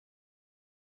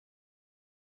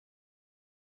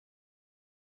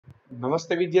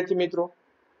નમસ્તે વિદ્યાર્થી મિત્રો,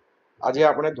 આજે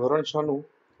આપણે ધોરણ 6 નું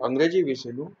અંગ્રેજી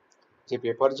વિષયનું જે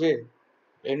પેપર છે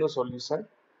એનું સોલ્યુશન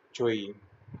જોઈએ.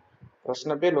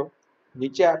 પ્રશ્ન પહેલો,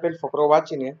 નીચે આપેલ ફકરો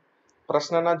વાંચીને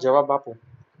પ્રશ્નના જવાબ આપો.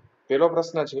 પહેલો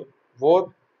પ્રશ્ન છે,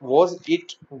 was it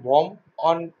warm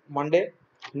on Monday?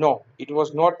 No, it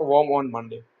was not warm on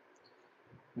Monday.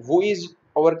 Who is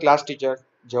our class teacher?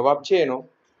 જવાબ છે એનો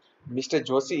mister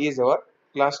Joshi is our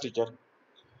class teacher.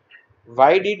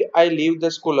 Why did I leave the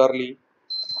school early?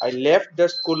 I left the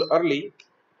school early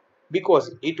because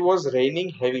it was raining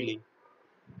heavily.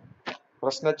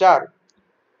 પ્રશ્ન 4.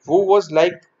 Who was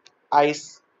like ice?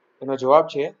 એનો જવાબ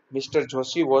છે Mr.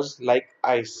 Joshi was like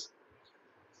ice.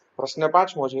 પ્રશ્ન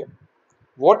 5મો છે,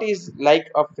 What is like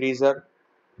a freezer?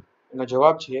 એનો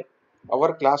જવાબ છે Our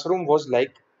classroom was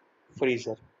like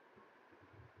freezer.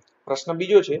 પ્રશ્ન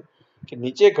બીજો છે કે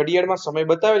નીચે ઘડિયાળમાં સમય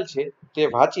બતાવેલ છે તે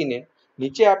વાંચીને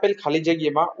નીચે આપેલ ખાલી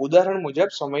જગ્યામાં ઉદાહરણ મુજબ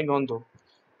સમય નોંધો.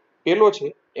 પેલો છે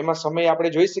એમાં સમય આપણે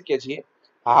જોઈ શકીએ છીએ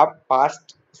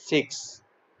 6:30.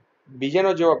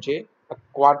 બીજાનો જવાબ છે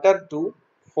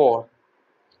 4:45.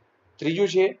 ત્રીજું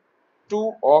છે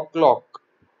 2:00.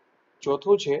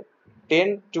 ચોથું છે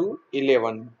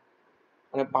 10:11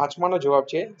 અને પાંચમાનો જવાબ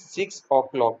છે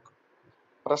 6:00.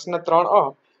 પ્રશ્ન 3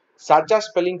 સાચા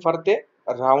સ્પેલિંગ ફરતે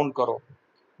રાઉન્ડ કરો.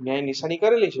 મેં અહીં નિશાની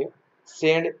કરેલી છે.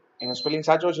 સેન્ડ એનો સ્પેલિંગ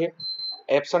સાચો છે,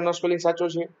 એપ્સન નો સ્પેલિંગ સાચો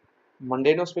છે,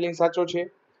 મંડે નો સ્પેલિંગ સાચો છે,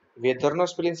 વેધર નો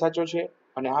સ્પેલિંગ સાચો છે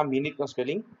અને આ મિનિટ નો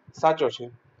સ્પેલિંગ સાચો છે.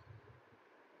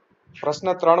 પ્રશ્ન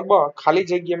 3બ, ખાલી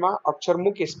જગ્યામાં અક્ષર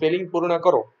મૂકી સ્પેલિંગ પૂર્ણ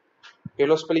કરો.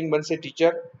 પહેલો સ્પેલિંગ બનશે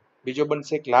ટીચર, બીજો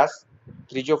બનશે ક્લાસ,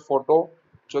 ત્રીજો ફોટો,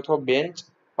 ચોથો બેન્ચ,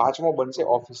 પાંચમો બનશે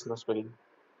ઓફિસ નો સ્પેલિંગ.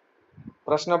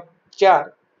 પ્રશ્ન 4,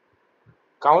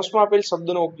 કૌંસમાં આપેલ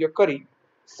શબ્દનો ઉપયોગ કરી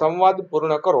સંવાદ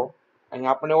પૂર્ણ કરો. અહીં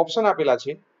આપણને ઓપ્શન આપેલા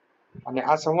છે અને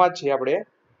આ સંવાદ છે આપણે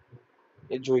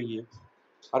એ જોઈએ.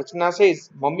 અર્ચના says,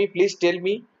 Mummy, please tell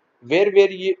me where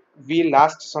were we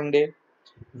last Sunday?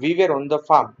 We were on the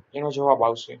farm. એનો જવાબ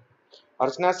આવશે.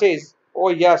 અર્ચના says,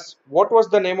 Oh yes, what was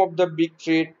the name of the big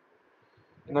tree?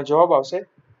 એનો જવાબ આવશે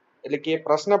એટલે કે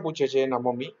પ્રશ્ન પૂછે છે એના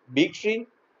mummy, big tree?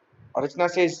 Archana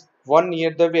says, one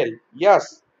near the well. Yes,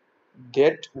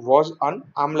 that was an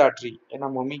amla tree. એના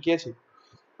મમ્મી કહે છે.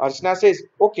 અર્ચના says,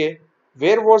 Okay,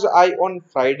 where was I on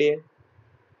Friday?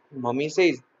 Mummy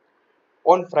says,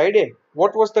 On Friday,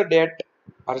 what was the date?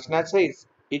 Archana says,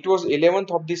 it was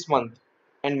 11th of this month.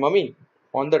 And Mummy,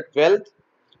 on the 12th?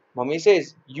 Mummy says,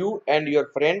 you and your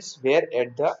friends were at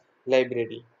the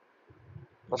library.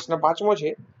 પ્રશ્ન 5મો છે,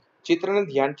 ચિત્રને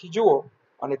ધ્યાનથી જુઓ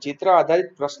અને ચિત્ર આધારિત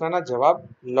પ્રશ્નના જવાબ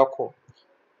લખો.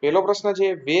 પહેલો પ્રશ્ન છે,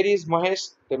 where is મહેશ?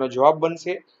 તેનો જવાબ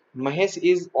બનશે Mahesh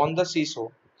is on the seesaw.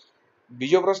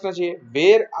 બીજો પ્રશ્ન છે,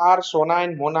 where are Sona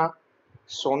and Mona?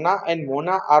 Sona and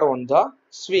Mona are on the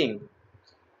swing.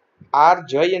 Are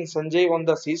Jay and Sanjay on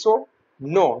the seesaw?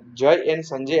 No, Jay and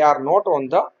Sanjay are not on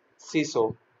the seesaw.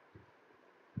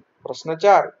 પ્રશ્ન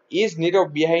 4, is Nirav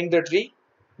behind the tree?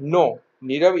 No,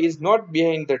 Nirav is not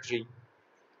behind the tree.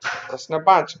 પ્રશ્ન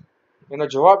 5 એનો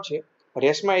જવાબ છે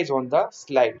Reshma is on the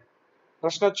slide.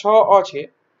 પ્રશ્ન 6 છે,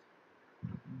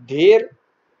 there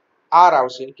are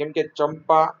આવશે કેમ કે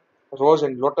ચંપા, રોઝ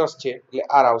એન્ડ લોટસ છે એટલે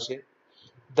આર આવશે.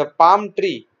 The palm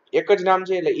tree એક જ નામ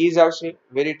છે એટલે is આવશે,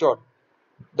 very tall.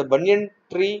 The banyan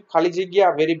tree ખાલી જગ્યા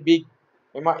very big,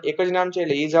 એમાં એક જ નામ છે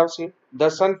એટલે is આવશે. The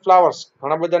sunflowers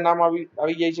ઘણા બધા નામ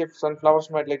આવી જાય છે sunflowers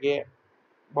માં એટલે કે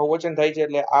બહુવચન થાય છે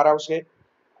એટલે આર આવશે.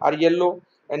 are yellow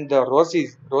and the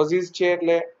roses છે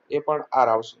એટલે એ પણ આર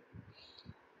આવશે.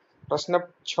 પ્રશ્ન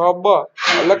 6બ,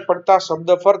 અલગ પડતા શબ્દ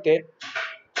ફરતે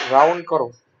રાઉન્ડ કરો.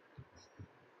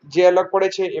 જે અલગ પડે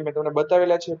છે એ મેં તમને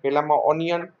બતાવેલા છે. પહેલામાં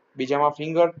ઓનિયન, બીજામાં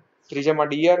ફિંગર, ત્રીજામાં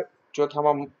ડિયર,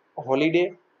 ચોથામાં હોલિડે,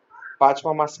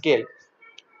 પાંચમામાં સ્કેલ.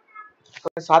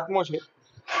 7મો છે,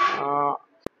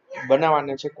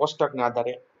 બનાવવાના છે કોષ્ટકના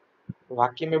આધારે.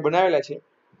 વાક્ય મેં બનાવેલા છે.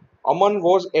 અમન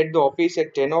was at the office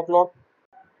at 10 o'clock.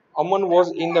 Aman was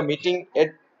in the meeting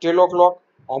at 12 o'clock.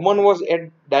 Aman was at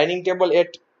dining table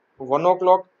at 1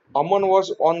 o'clock. Aman was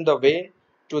on the way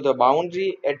to the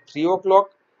boundary at 3 o'clock.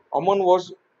 Aman was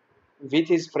with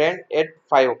his friend at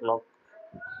 5 o'clock.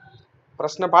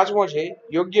 પ્રશ્ન 5મો છે,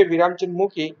 યોગ્ય વિરામચિહ્ન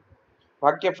મૂકી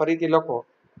વાક્ય ફરીથી લખો.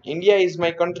 India is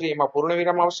my country એમાં પૂર્ણ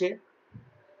વિરામ આવશે.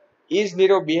 Is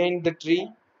Nirav behind the tree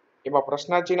એમાં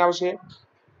પ્રશ્નાર્થ ચિહ્ન આવશે.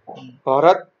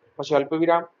 ભરત પછી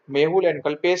અલ્પવિરામ. Mehul and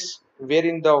Kalpesh were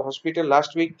in the hospital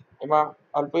last week એમાં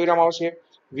અલ્પવિરામ આવશે.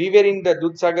 વી were in the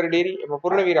Dudhsagar dairy એમાં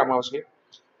પૂર્ણ વિરામ આવશે.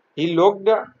 હી લોકડ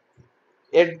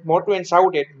એટ મોટુ એન્ડ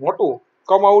શાઉટ એટ મોટુ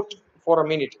come out for a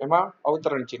minute એમાં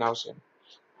અવતરણ ચિહ્ન આવશે.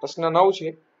 પ્રશ્ન 9 છે,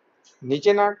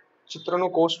 નીચેના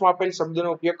ચિત્રનું કૌંસમાં આપેલ શબ્દનો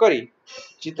ઉપયોગ કરી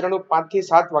ચિત્રનું 5 થી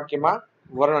 7 વાક્યમાં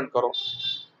વર્ણન કરો.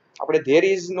 આપણે ધેર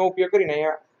ઇઝ નો ઉપયોગ કરીને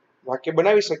અહીંયા વાક્ય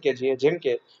બનાવી શકીએ છીએ, જેમ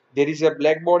કે there is a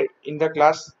blackboard in the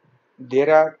class,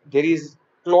 there is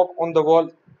clock on the wall,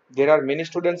 there are many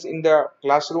students in the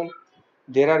classroom,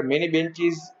 there are many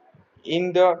benches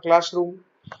in the classroom,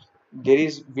 there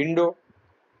is window,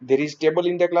 there is table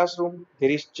in the classroom,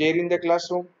 there is chair in the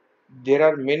classroom, there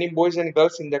are many boys and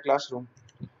girls in the classroom.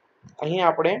 અહીં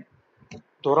આપણે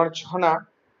ધોરણ 6 ના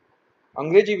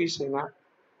અંગ્રેજી વિષયના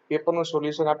પેપરનું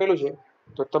solution આપેલું છે,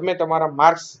 તો તમે તમારા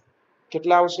માર્ક્સ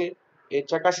કેટલા આવશે એ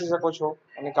ચકાસી શકો છો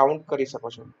અને કાઉન્ટ કરી શકો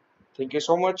છો. Thank you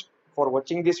so much for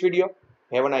watching this video.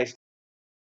 Have a nice